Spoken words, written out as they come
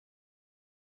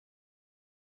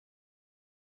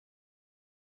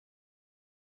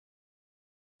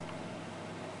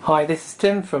Hi, this is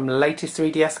Tim from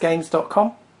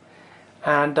latest3dsgames.com,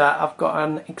 and I've got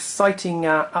an exciting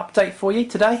update for you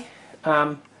today.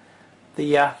 The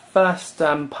first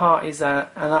part is an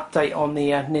update on the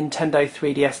Nintendo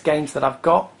 3DS games that I've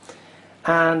got,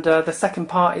 and the second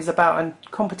part is about a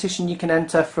competition you can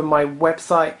enter from my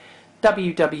website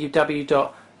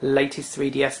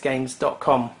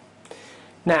www.latest3dsgames.com.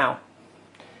 Now,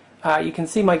 you can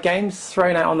see my games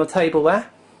thrown out on the table there,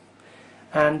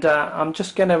 and I'm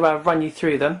just going to run you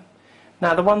through them.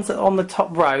 Now, the ones that are on the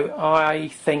top row I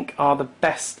think are the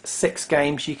best 6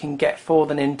 games you can get for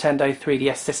the Nintendo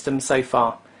 3DS system so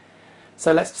far.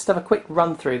 So let's just have a quick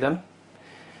run through them.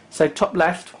 So top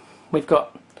left we've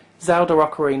got Zelda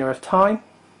Ocarina of Time,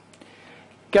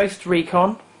 Ghost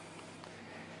Recon,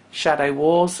 Shadow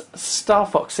Wars, Star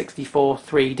Fox 64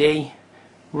 3D,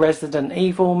 Resident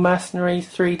Evil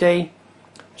Mercenaries 3D,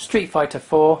 Street Fighter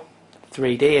 4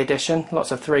 3D edition,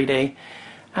 lots of 3D,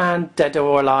 and Dead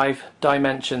or Alive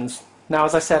Dimensions. Now,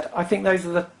 as I said, I think those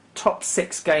are the top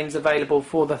 6 games available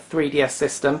for the 3DS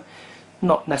system,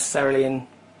 not necessarily in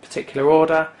particular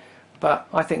order, but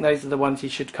I think those are the ones you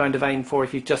should kind of aim for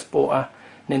if you've just bought a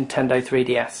Nintendo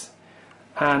 3DS.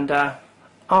 And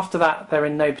after that, they're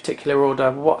in no particular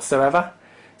order whatsoever.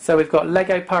 So we've got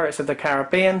Lego Pirates of the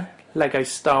Caribbean, Lego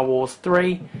Star Wars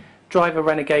 3, Driver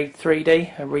Renegade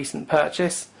 3D, a recent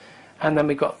purchase, and then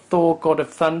we've got Thor God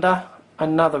of Thunder,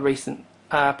 another recent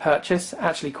purchase,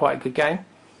 actually quite a good game,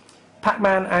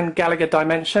 Pac-Man and Galaga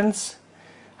Dimensions,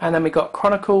 and then we've got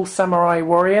Chronicle Samurai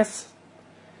Warriors,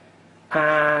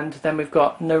 and then we've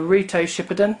got Naruto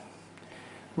Shippuden,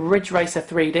 Ridge Racer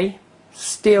 3D,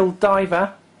 Steel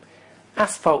Diver,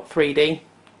 Asphalt 3D,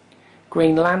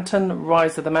 Green Lantern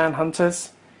Rise of the Manhunters,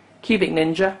 Cubic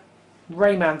Ninja,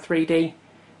 Rayman 3D,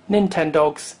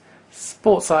 Nintendogs,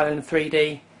 Sports Island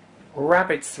 3D,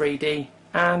 Rabbids 3D,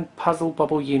 and Puzzle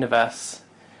Bobble Universe.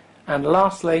 And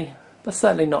lastly, but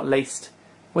certainly not least,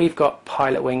 we've got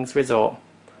Pilot Wings Resort.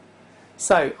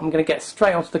 So I'm going to get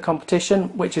straight onto the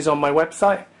competition, which is on my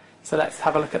website, so let's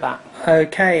have a look at that.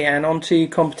 Okay, and on to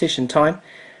competition time.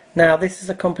 Now, this is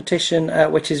a competition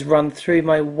which is run through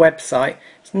my website.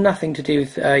 It's nothing to do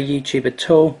with YouTube at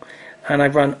all, and I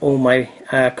run all my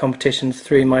competitions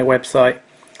through my website,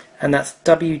 and that's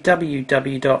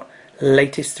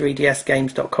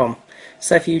www.latest3dsgames.com.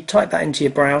 So if you type that into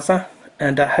your browser,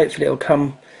 and hopefully it'll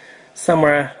come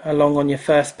somewhere along on your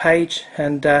first page,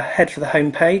 and head for the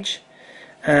home page.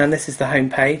 And this is the home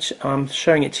page. I'm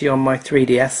showing it to you on my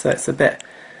 3DS, so it's a bit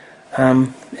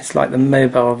it's like the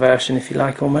mobile version, if you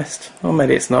like, almost, or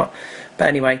maybe it's not, but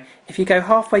anyway, if you go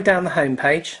halfway down the home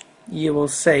page, you will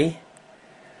see,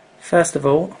 first of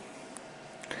all,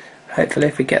 hopefully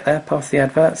if we get there past the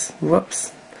adverts,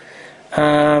 whoops,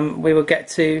 we will get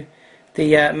to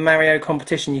the Mario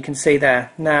competition. You can see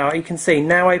there. Now you can see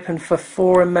now open for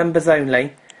forum members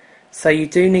only, so you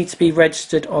do need to be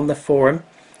registered on the forum,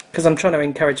 because I'm trying to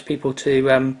encourage people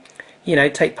to you know,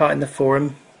 take part in the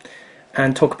forum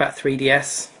and talk about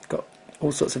 3DS. Got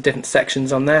all sorts of different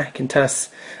sections on there. You can tell us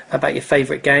about your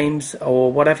favourite games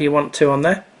or whatever you want to on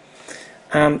there.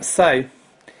 So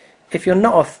if you're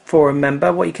not a forum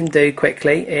member, what you can do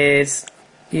quickly is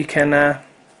you can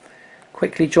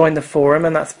quickly join the forum,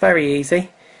 and that's very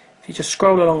easy. If you just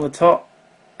scroll along the top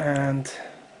and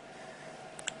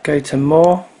go to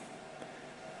more,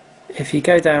 if you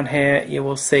go down here you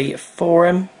will see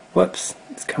forum. Whoops,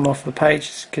 it's come off the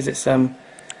page because it's a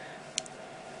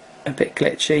bit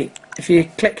glitchy. If you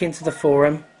click into the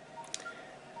forum,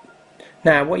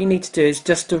 now what you need to do is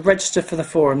just to register for the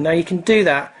forum. Now you can do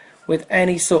that with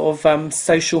any sort of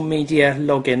social media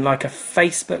login, like a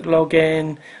Facebook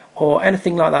login or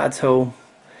anything like that at all.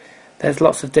 There's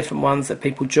lots of different ones that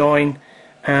people join,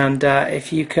 and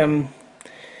if you can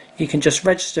just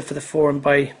register for the forum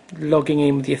by logging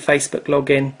in with your Facebook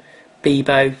login,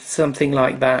 Bebo, something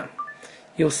like that.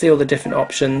 You'll see all the different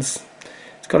options.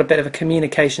 It's got a bit of a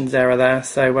communications error there,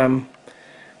 so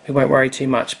we won't worry too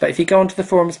much. But if you go onto the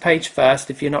forums page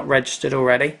first, if you're not registered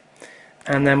already,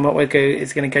 and then what we'll do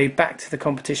is going to go back to the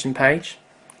competition page,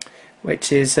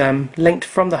 which is linked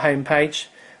from the home page,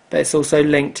 but it's also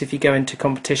linked, if you go into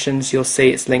competitions, you'll see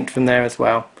it's linked from there as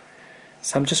well.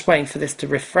 So I'm just waiting for this to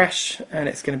refresh, and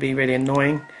it's going to be really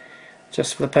annoying,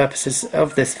 just for the purposes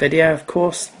of this video, of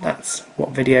course. That's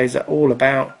what videos are all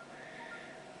about.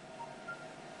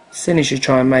 As soon as you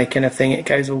try and make anything, it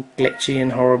goes all glitchy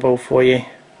and horrible for you.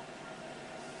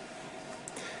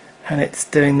 And it's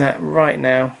doing that right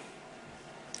now.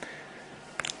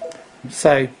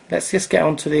 So let's just get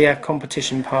on to the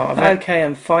competition part of it. Okay,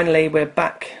 and finally we're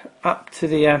back up to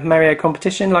the Mario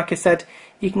competition. Like I said,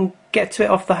 you can get to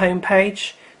it off the home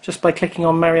page. just by clicking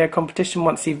on Mario Competition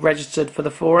once you've registered for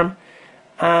the forum,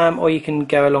 or you can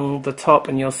go along the top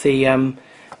and you'll see in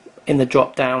the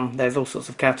drop down there's all sorts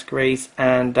of categories,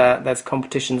 and there's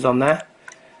competitions on there.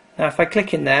 Now if I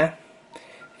click in there,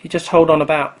 if you just hold on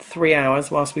about 3 hours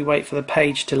whilst we wait for the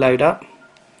page to load up.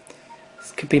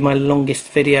 This could be my longest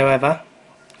video ever.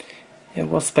 It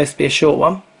was supposed to be a short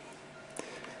one,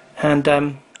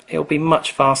 and it'll be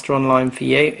much faster online for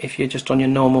you if you're just on your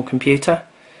normal computer.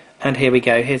 And here we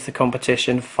go, here's the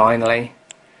competition finally.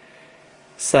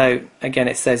 So again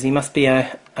it says you must be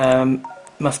a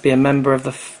member of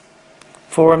the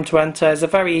forum to enter. There's a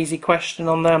very easy question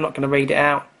on there, I'm not going to read it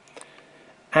out.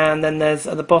 And then there's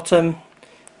at the bottom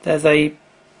there's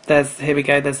here we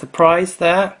go, there's the prize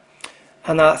there,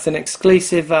 and that's an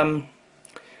exclusive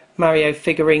Mario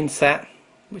figurine set,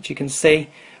 which you can see,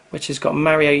 which has got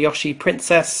Mario, Yoshi,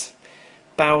 Princess,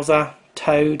 Bowser,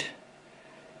 Toad,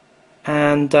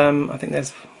 and I think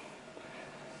there's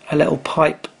a little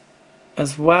pipe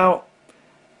as well,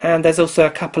 and there's also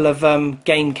a couple of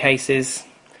game cases,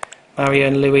 Mario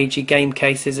and Luigi game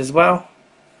cases as well,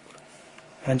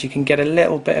 and you can get a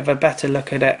little bit of a better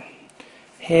look at it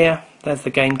here. There's the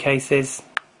game cases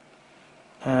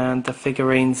and the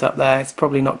figurines up there. It's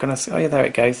probably not going to... oh yeah, there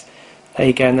it goes. There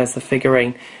you go, and there's the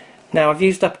figurine. Now I've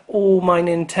used up all my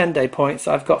Nintendo points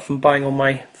that I've got from buying all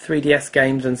my 3DS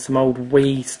games and some old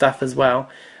Wii stuff as well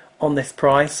on this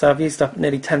prize. So I've used up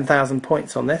nearly 10,000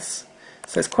 points on this.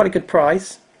 So it's quite a good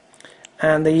prize.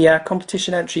 And the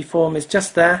competition entry form is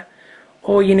just there.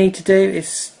 All you need to do is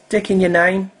stick in your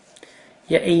name,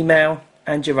 your email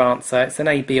and your answer. It's an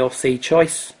A, B or C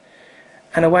choice.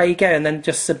 And away you go, and then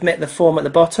just submit the form at the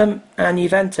bottom and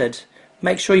you've entered.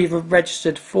 Make sure you've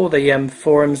registered for the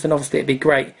forums, and obviously it'd be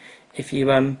great if you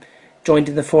joined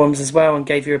in the forums as well and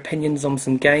gave your opinions on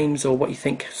some games or what you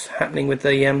think is happening with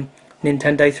the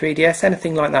Nintendo 3DS,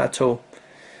 anything like that at all.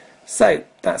 So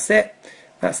that's it.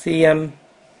 That's the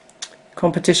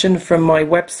competition from my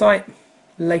website,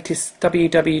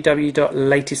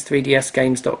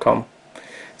 www.latest3dsgames.com.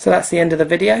 So that's the end of the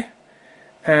video,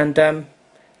 and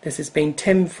this has been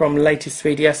Tim from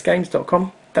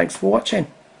latest3dsgames.com. Thanks for watching.